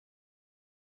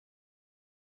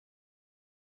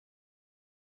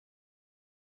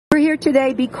here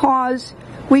today because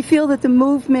we feel that the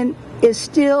movement is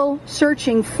still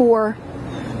searching for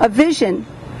a vision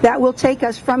that will take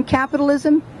us from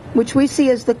capitalism, which we see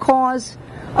as the cause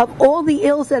of all the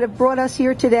ills that have brought us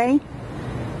here today.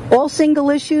 All single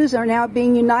issues are now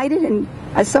being united, and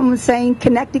as someone's saying,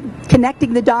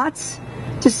 connecting the dots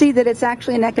to see that it's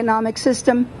actually an economic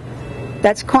system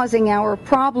that's causing our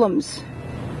problems.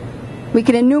 We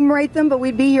can enumerate them, but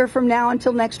we'd be here from now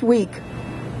until next week.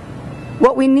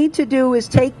 What we need to do is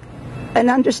take an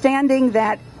understanding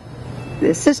that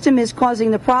the system is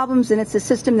causing the problems, and it's a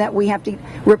system that we have to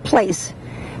replace.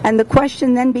 And the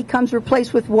question then becomes,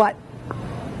 replace with what?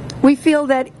 We feel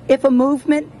that if a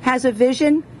movement has a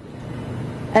vision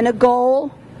and a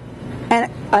goal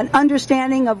and an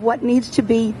understanding of what needs to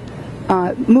be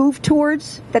moved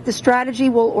towards, that the strategy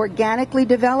will organically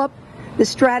develop. The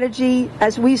strategy,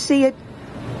 as we see it,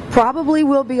 probably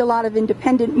will be a lot of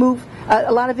independent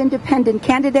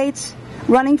candidates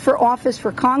running for office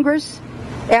for Congress.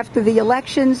 After the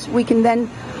elections, we can then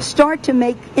start to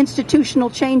make institutional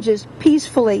changes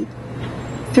peacefully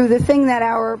through the thing that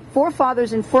our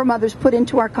forefathers and foremothers put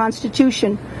into our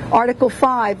Constitution, Article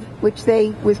 5, which they,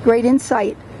 with great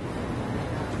insight,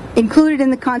 included in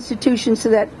the Constitution so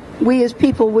that we as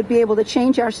people would be able to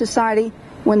change our society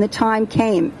when the time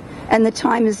came. And the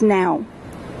time is now.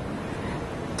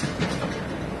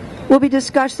 We'll be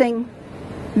discussing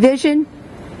vision.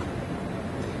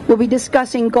 We'll be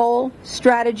discussing goal,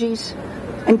 strategies,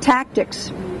 and tactics.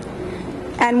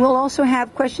 And we'll also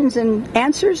have questions and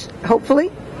answers, hopefully,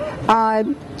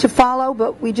 to follow,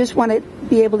 but we just want to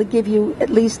be able to give you at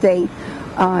least a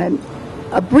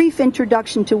brief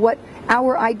introduction to what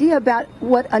our idea about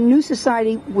what a new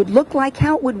society would look like,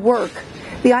 how it would work.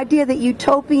 The idea that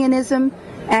utopianism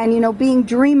and, being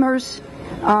dreamers,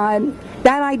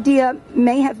 that idea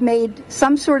may have made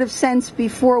some sort of sense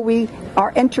before we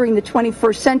are entering the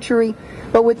 21st century,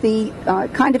 but with the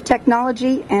kind of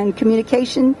technology and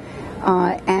communication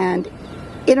and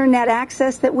internet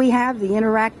access that we have, the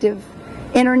interactive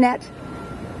internet,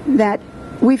 that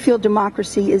we feel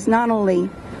democracy is not only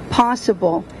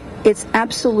possible, it's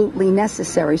absolutely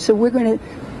necessary. So we're going to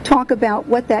talk about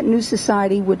what that new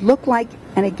society would look like,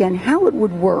 and again, how it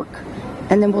would work,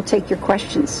 and then we'll take your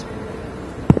questions.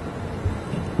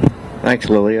 Thanks,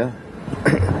 Lilia.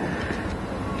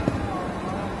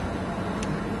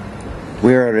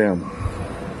 We're at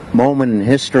a moment in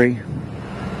history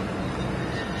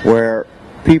where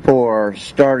people are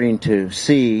starting to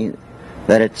see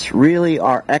that it's really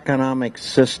our economic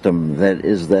system that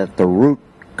is the root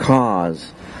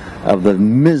cause of the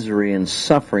misery and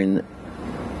suffering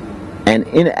and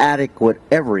inadequate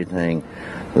everything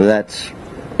that's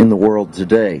in the world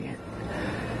today.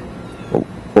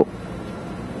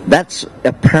 That's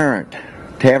apparent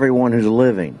to everyone who's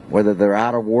living, whether they're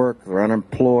out of work, they're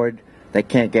unemployed, they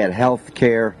can't get health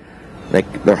care,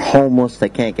 they're homeless, they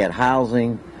can't get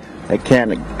housing,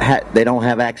 they don't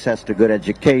have access to good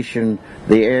education,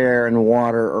 the air and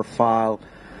water are foul.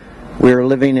 We're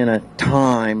living in a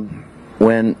time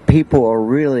when people are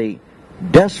really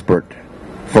desperate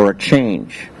for a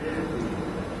change.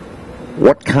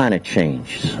 What kind of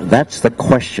change? That's the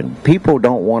question. People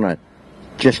don't want to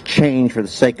just change for the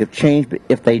sake of change, but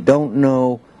if they don't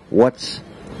know what's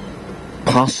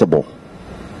possible,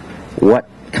 what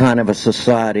kind of a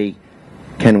society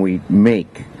can we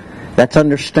make? That's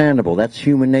understandable. That's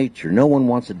human nature. No one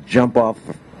wants to jump off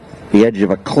the edge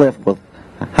of a cliff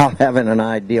without having an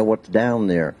idea what's down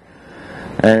there.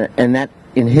 And that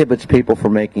inhibits people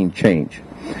from making change.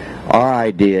 Our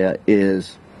idea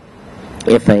is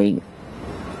if a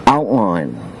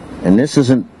outline, and this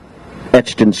isn't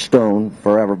etched in stone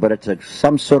forever, but it's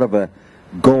some sort of a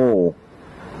goal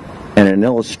and an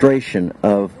illustration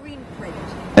of Green print.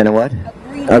 And a what?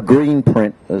 A green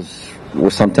print, as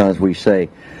sometimes we say.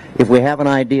 If we have an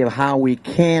idea of how we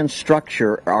can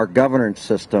structure our governance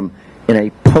system in a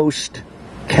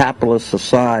post-capitalist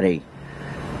society,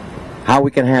 how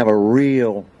we can have a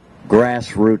real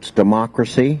grassroots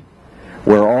democracy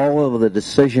where all of the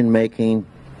decision-making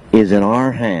is in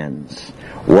our hands.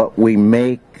 What we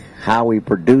make, how we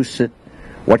produce it,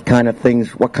 what kind of things,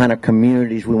 what kind of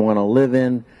communities we want to live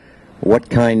in, what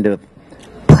kind of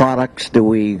products do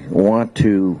we want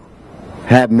to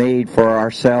have made for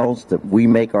ourselves, that we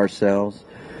make ourselves.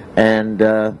 And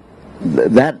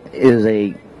that is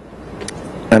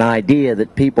an idea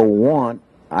that people want,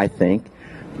 I think,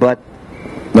 but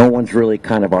no one's really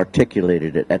kind of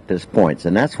articulated it at this point.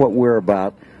 And that's what we're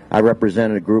about. I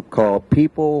represent a group called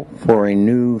People for a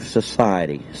New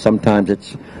Society. Sometimes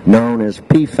it's known as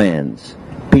PFANS.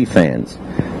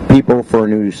 PFANS. People for a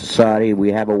New Society.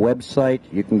 We have a website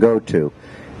you can go to.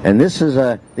 And this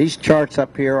is these charts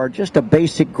up here are just a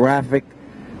basic graphic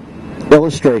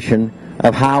illustration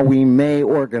of how we may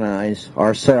organize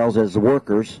ourselves as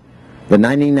workers, the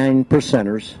 99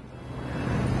 percenters,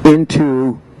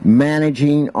 into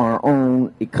managing our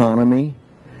own economy,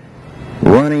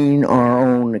 running our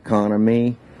own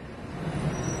economy,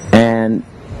 and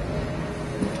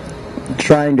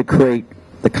trying to create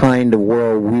the kind of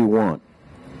world we want.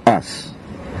 Us.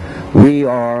 We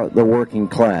are the working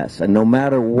class, and no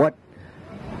matter what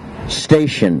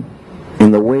station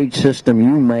in the wage system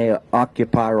you may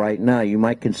occupy right now, you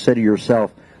might consider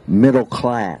yourself middle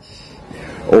class,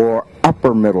 or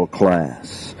upper middle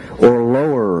class, or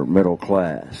lower middle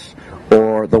class,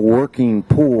 or the working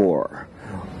poor,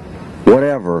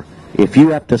 whatever. If you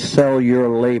have to sell your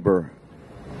labor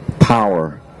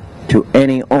power to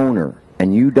any owner,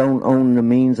 and you don't own the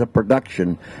means of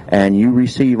production, and you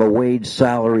receive a wage,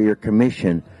 salary, or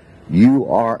commission, you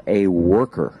are a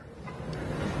worker.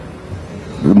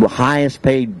 The highest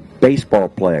paid baseball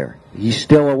player, he's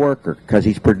still a worker because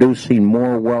he's producing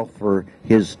more wealth for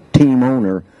his team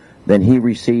owner than he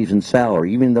receives in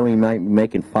salary, even though he might be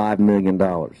making $5 million.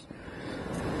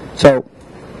 So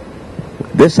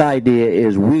this idea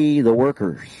is we, the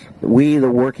workers, we, the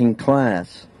working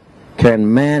class,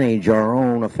 can manage our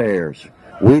own affairs.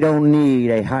 We don't need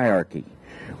a hierarchy.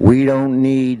 We don't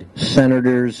need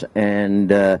senators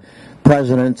and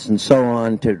presidents and so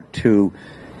on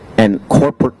and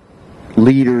corporate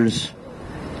leaders,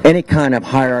 any kind of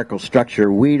hierarchical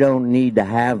structure. We don't need to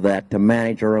have that to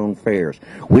manage our own affairs.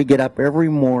 We get up every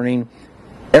morning,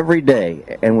 every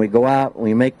day, and we go out and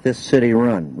we make this city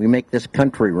run. We make this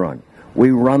country run. We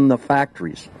run the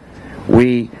factories.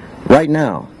 Right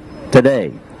now,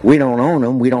 today, we don't own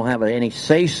them. We don't have any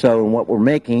say-so in what we're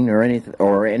making or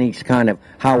any kind of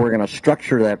how we're going to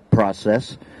structure that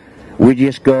process. We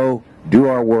just go do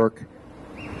our work,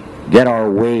 get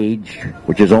our wage,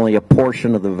 which is only a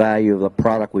portion of the value of the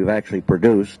product we've actually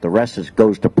produced. The rest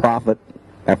goes to profit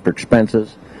after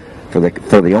expenses for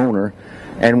the owner,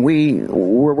 and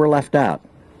we're left out.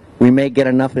 We may get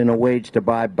enough in a wage to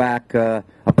buy back a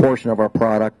portion of our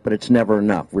product, but it's never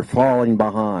enough. We're falling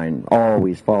behind,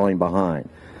 always falling behind.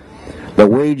 The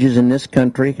wages in this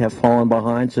country have fallen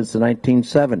behind since the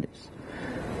 1970s.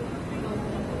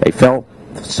 They fell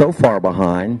so far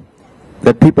behind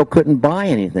that people couldn't buy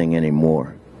anything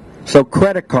anymore. So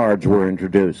credit cards were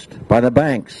introduced by the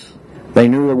banks. They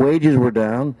knew the wages were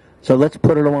down, so let's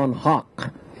put it on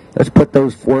hock. Let's put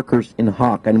those workers in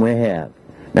hock, and we have.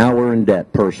 Now we're in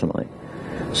debt personally.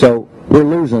 So we're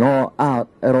losing all out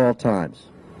at all times,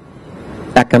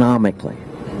 economically.